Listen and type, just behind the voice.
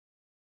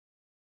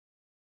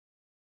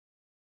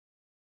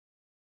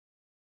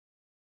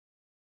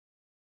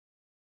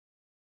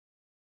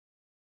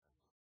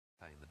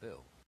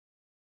bill.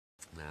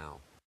 Now,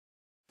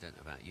 I don't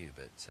know about you,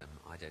 but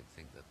I don't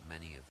think that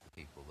many of the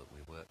people that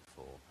we work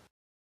for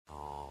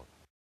are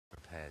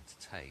prepared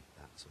to take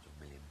that sort of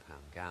 £1 million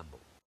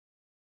gamble.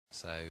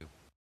 So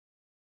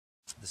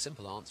the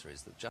simple answer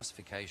is that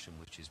justification,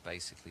 which is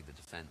basically the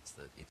defence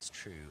that it's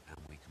true and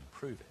we can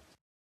prove it,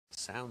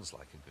 sounds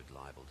like a good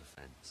libel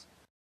defence,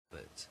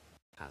 but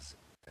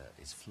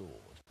is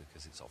flawed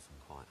because it's often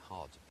quite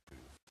hard to prove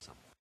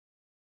something.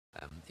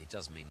 It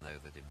does mean, though,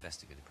 that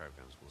investigative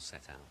programs will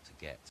set out to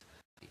get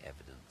the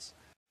evidence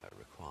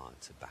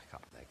required to back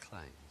up their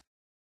claims.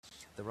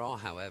 There are,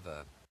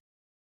 however,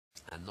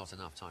 and not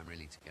enough time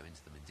really to go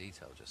into them in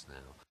detail just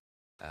now,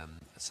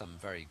 some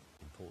very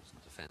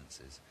important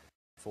defences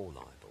for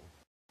libel,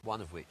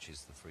 one of which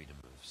is the freedom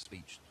of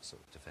speech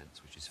sort of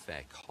defence, which is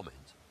fair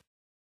comment,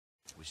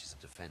 which is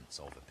a defence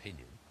of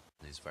opinion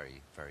and is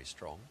very, very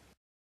strong.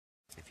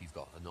 If you've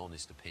got an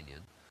honest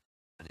opinion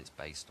and it's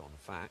based on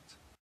fact,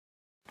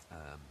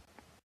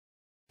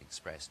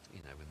 expressed,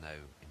 with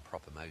no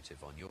improper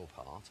motive on your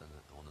part and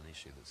on an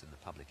issue that's in the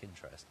public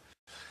interest,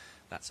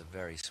 that's a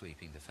very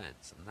sweeping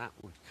defence, and that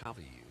would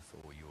cover you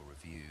for your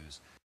reviews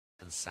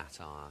and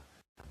satire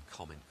and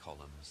comment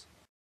columns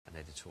and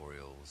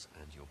editorials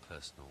and your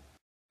personal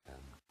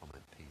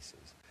comment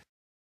pieces.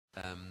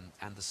 And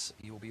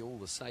you'll be all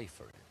the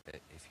safer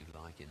if you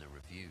like in a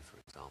review, for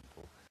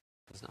example.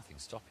 There's nothing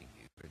stopping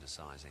you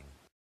criticising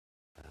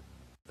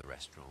the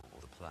restaurant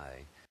or the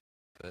play,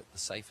 but the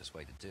safest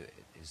way to do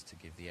it is to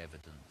give the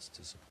evidence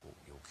to support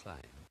your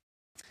claim,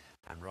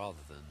 and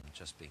rather than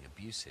just being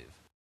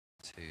abusive,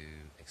 to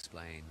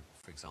explain,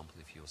 for example,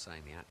 if you're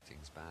saying the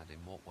acting's bad,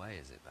 in what way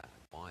is it bad?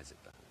 Why is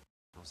it bad?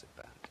 How's it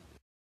bad?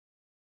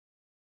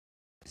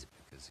 Is it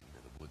because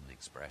the wooden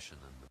expression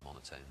and the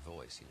monotone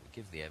voice?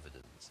 Give the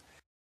evidence,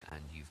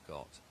 and you've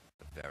got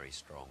a very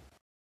strong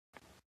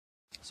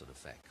sort of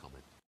fair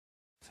comment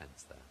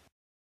defence there.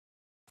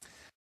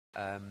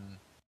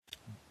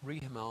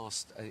 Reham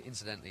asked,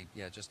 incidentally,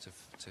 just to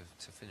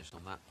finish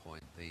on that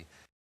point, the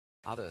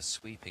other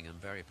sweeping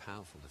and very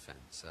powerful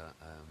defence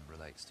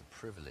relates to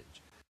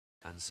privilege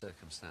and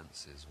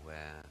circumstances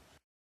where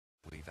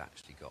we've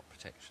actually got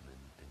protection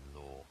in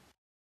law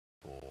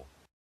for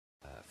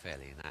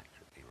fairly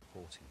inaccurately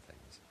reporting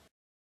things.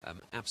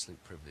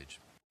 Absolute privilege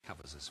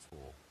covers us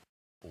for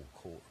all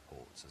court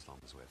reports as long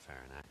as we're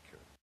fair and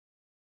accurate.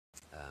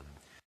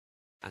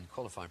 And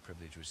qualified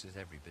privilege, which is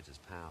every bit as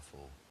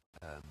powerful,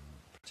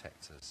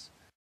 protects us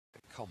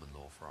at common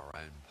law for our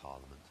own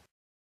parliament.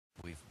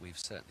 We've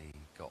certainly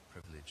got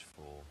privilege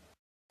for,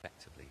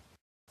 effectively,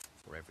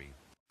 for every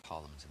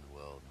parliament in the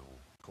world and all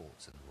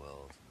courts in the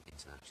world, and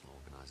international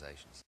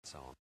organisations and so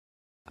on.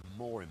 And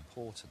more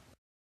importantly,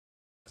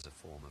 as a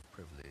form of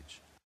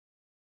privilege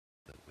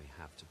that we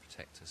have to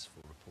protect us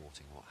for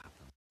reporting what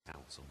happens at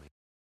council meetings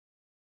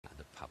and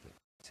at public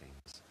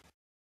meetings,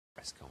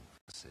 press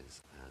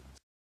conferences, and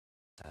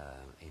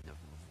in a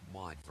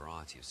wide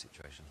variety of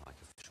situations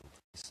like official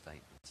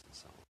statements and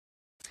so on.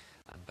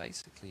 And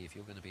basically, if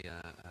you're going to be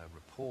a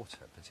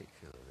reporter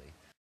particularly,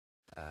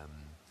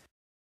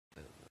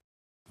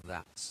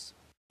 that's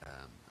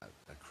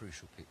a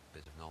crucial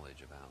bit of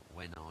knowledge about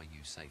when are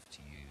you safe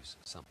to use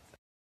something.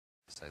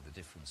 So the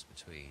difference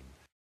between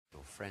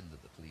your friend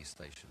at the police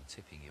station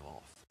tipping you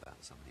off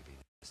about somebody being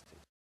arrested,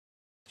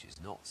 which is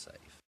not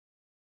safe,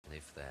 and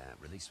if they're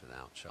released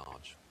without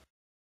charge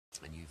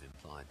and you've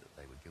implied that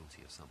they were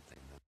guilty of something,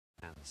 then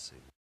you can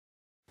sue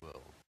the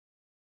world.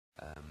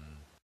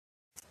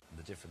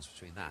 The difference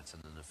between that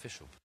and an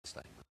official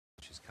statement,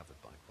 which is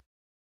covered by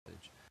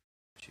privilege,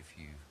 which if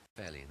you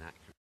fairly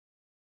inaccurate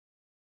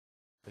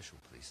official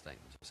police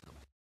statement of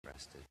somebody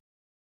arrested,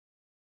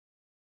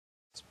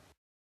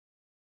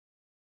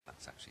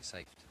 that's actually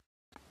safe.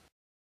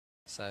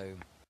 So,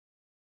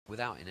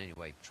 without in any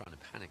way trying to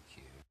panic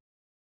you,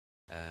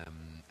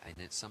 and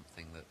it's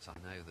something that I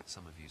know that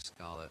some of you,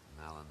 Scarlett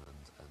and Alan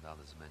and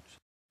others have mentioned,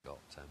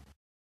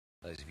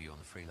 those of you on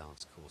the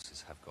freelance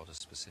courses have got a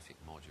specific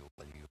module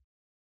where you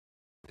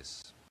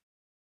this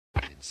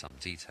in some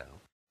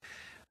detail.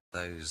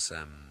 Those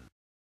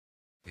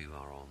who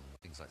are on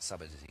things like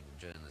sub-editing and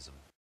journalism,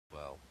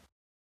 well,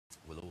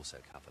 will also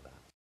cover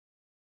that.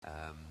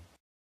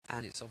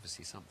 And it's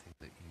obviously something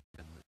that you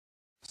can,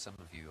 some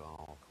of you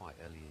are quite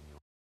early in your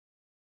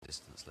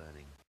distance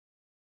learning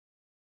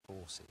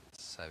courses,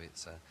 so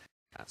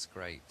that's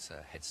great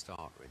head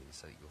start really,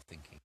 so that you're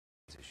thinking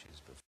these issues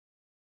before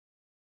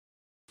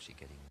actually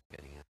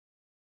getting out,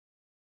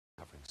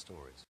 covering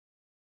stories.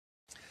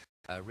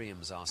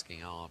 Riam's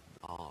asking, are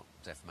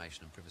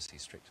defamation and privacy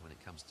stricter when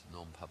it comes to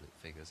non-public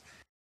figures?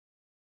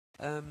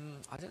 I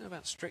don't know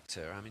about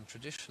stricter. I mean,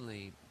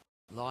 traditionally,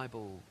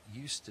 libel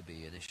used to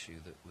be an issue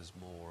that was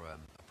more a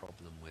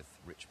problem with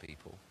rich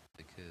people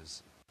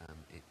because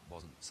it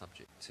wasn't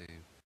subject to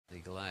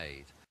legal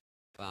aid.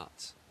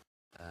 But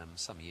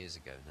some years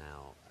ago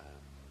now,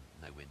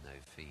 no win, no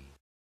fee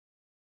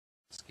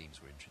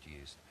schemes were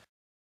introduced.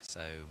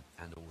 So,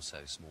 and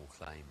also small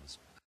claims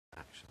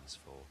actions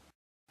for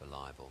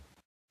libel.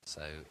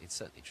 So it's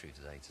certainly true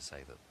today to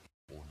say that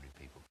ordinary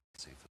people can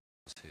sue for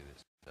to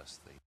it's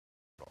just the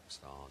rock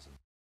stars and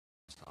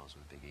stars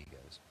with big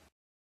egos.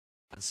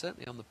 And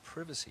certainly on the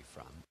privacy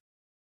front,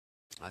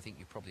 I think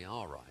you probably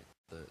are right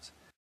that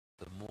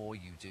the more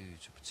you do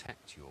to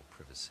protect your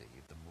privacy,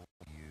 the more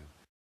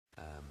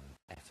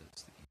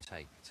efforts that you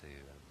take to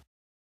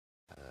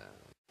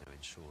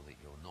ensure that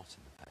you're not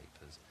in the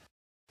papers,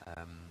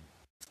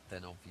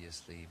 then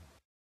obviously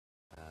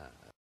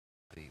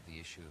the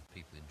issue of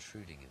people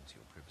intruding into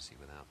your privacy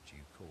without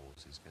due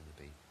cause is going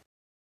to be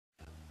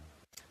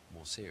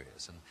more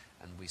serious.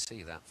 And we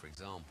see that, for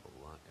example,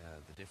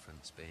 the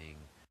difference being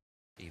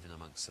even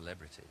amongst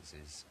celebrities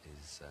is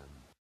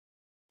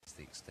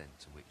the extent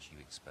to which you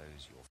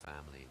expose your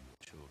family and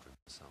your children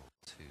and so on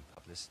to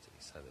publicity.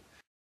 So that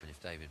if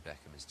David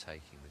Beckham is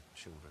taking the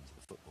children to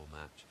the football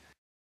match,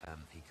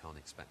 he can't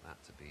expect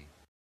that to be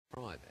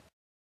private.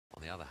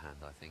 On the other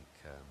hand, I think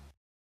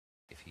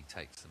if he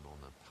takes them on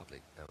a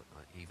public,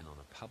 even on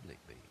a public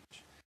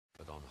beach,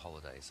 but on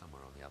holiday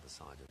somewhere on the other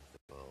side of the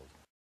world,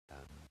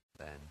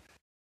 then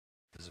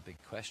there's a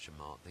big question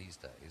mark these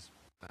days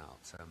about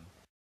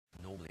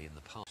normally in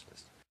the pass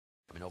list.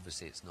 I mean,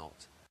 obviously it's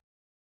not,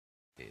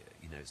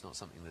 it's not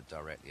something that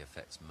directly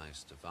affects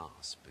most of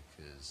us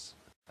because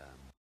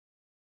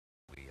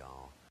we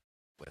are,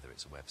 whether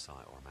it's a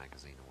website or a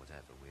magazine or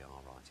whatever, we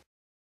are writing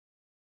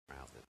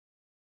out that.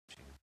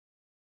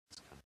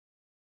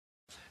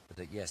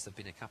 But yes, there have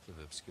been a couple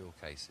of obscure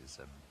cases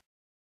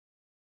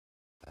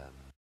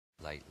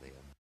lately,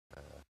 and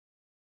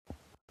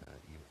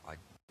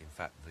in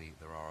fact,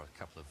 there are a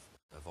couple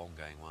of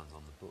ongoing ones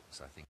on the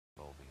books, I think,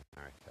 involving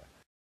America.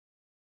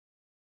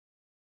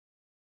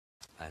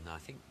 And I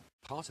think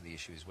part of the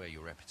issue is where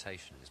your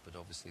reputation is, but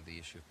obviously the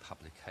issue of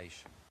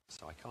publication.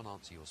 So I can't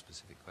answer your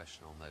specific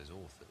question on those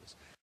authors,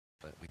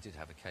 but we did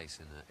have a case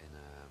in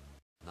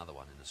another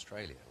one in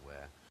Australia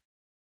where,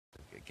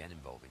 again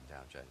involving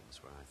Dow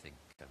Jones, where I think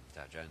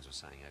Dow Jones was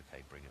saying,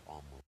 okay, bring it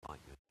on, we'll fight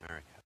you in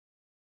America.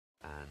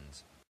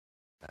 And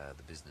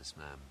the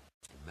businessman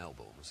in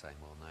Melbourne was saying,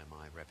 well, no,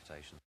 my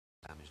reputation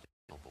is damaged in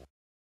Melbourne.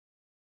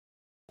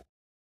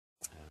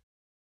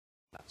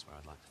 That's where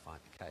I'd like to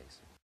fight the case.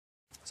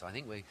 So I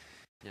think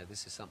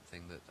this is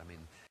something that, I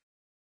mean,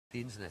 the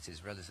internet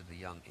is relatively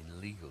young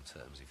in legal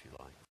terms, if you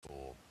like,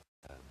 for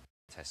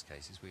test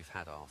cases. We've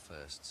had our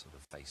first sort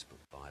of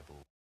Facebook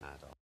Bible,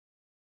 had our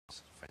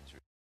friends,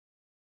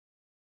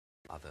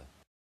 other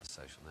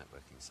social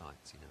networking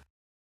sites,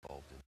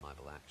 involved in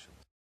libel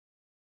actions.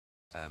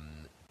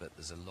 But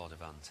there's a lot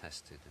of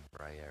untested and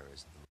grey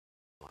areas that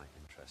are quite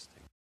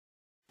interesting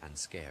and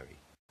scary,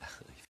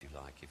 if you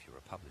like, if you're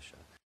a publisher.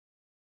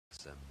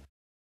 Because,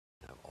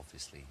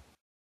 obviously,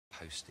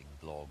 posting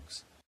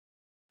blogs,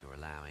 you're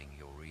allowing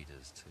your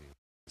readers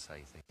to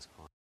say things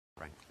quite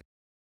frankly.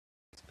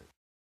 It's a bit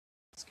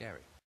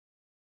scary.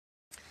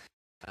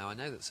 Now, I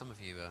know that some of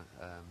you are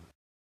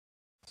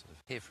sort of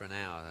here for an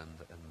hour and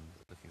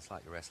looking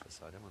slightly restless,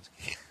 so I don't want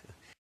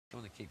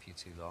to keep you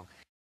too long.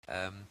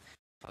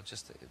 I'll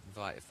just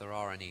invite, if there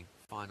are any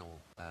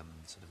final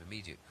sort of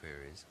immediate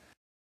queries,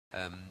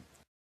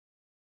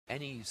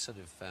 any sort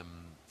of,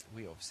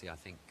 we obviously, I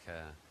think,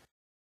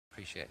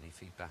 appreciate any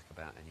feedback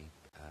about any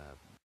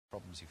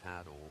problems you've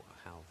had or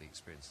how the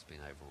experience has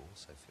been overall,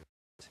 so feel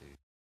free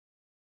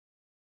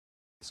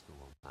to school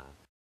on that.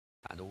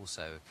 And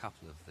also a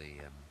couple of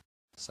the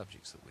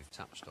subjects that we've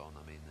touched on.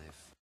 I mean,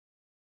 if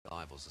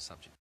libel's a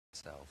subject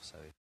itself, so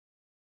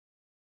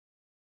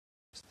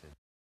just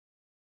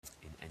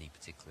in any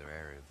particular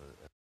area of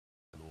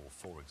the law,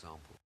 for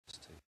example,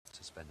 just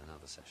to spend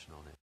another session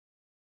on it,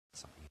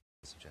 something you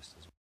can suggest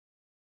as well.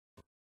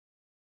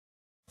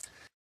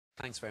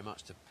 Thanks very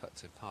much to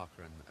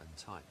Parker and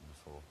Titan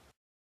for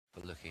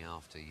looking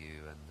after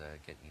you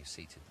and getting you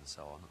seated and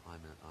so on.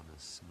 I'm a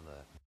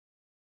similar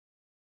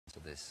to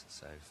this,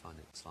 so find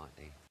it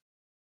slightly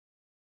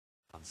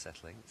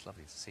unsettling. It's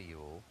lovely to see you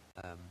all.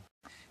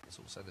 It's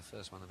also the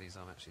first one of these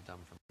I've actually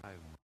done from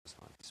home,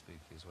 slightly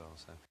spooky as well.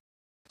 So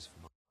just for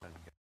my phone,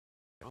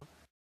 go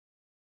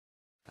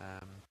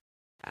on.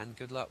 And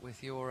good luck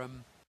with your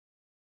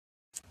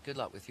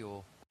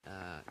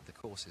the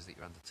courses that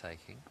you're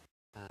undertaking.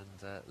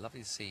 And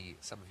lovely to see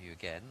some of you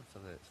again for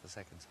the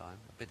second time.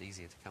 A bit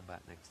easier to come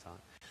back next time.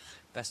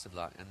 Best of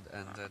luck,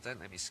 and don't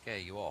let me scare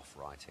you off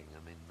writing. I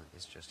mean,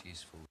 it's just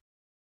useful.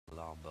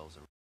 Alarm bells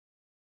are,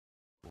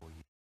 or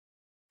you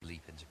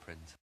leap into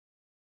print,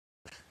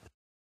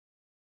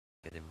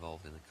 get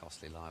involved in a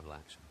costly libel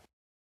action.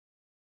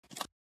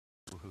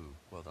 Woohoo!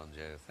 Well done,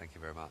 Joe. Thank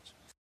you very much.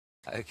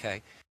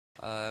 Okay.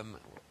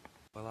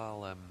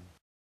 Well,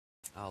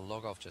 I'll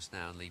log off just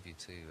now and leave you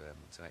to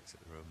exit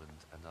the room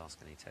and ask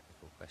any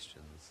technical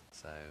questions.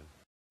 So,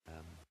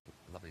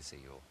 lovely to see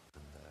you all,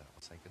 and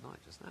I'll say good night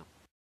just now.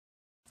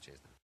 Cheers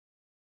now.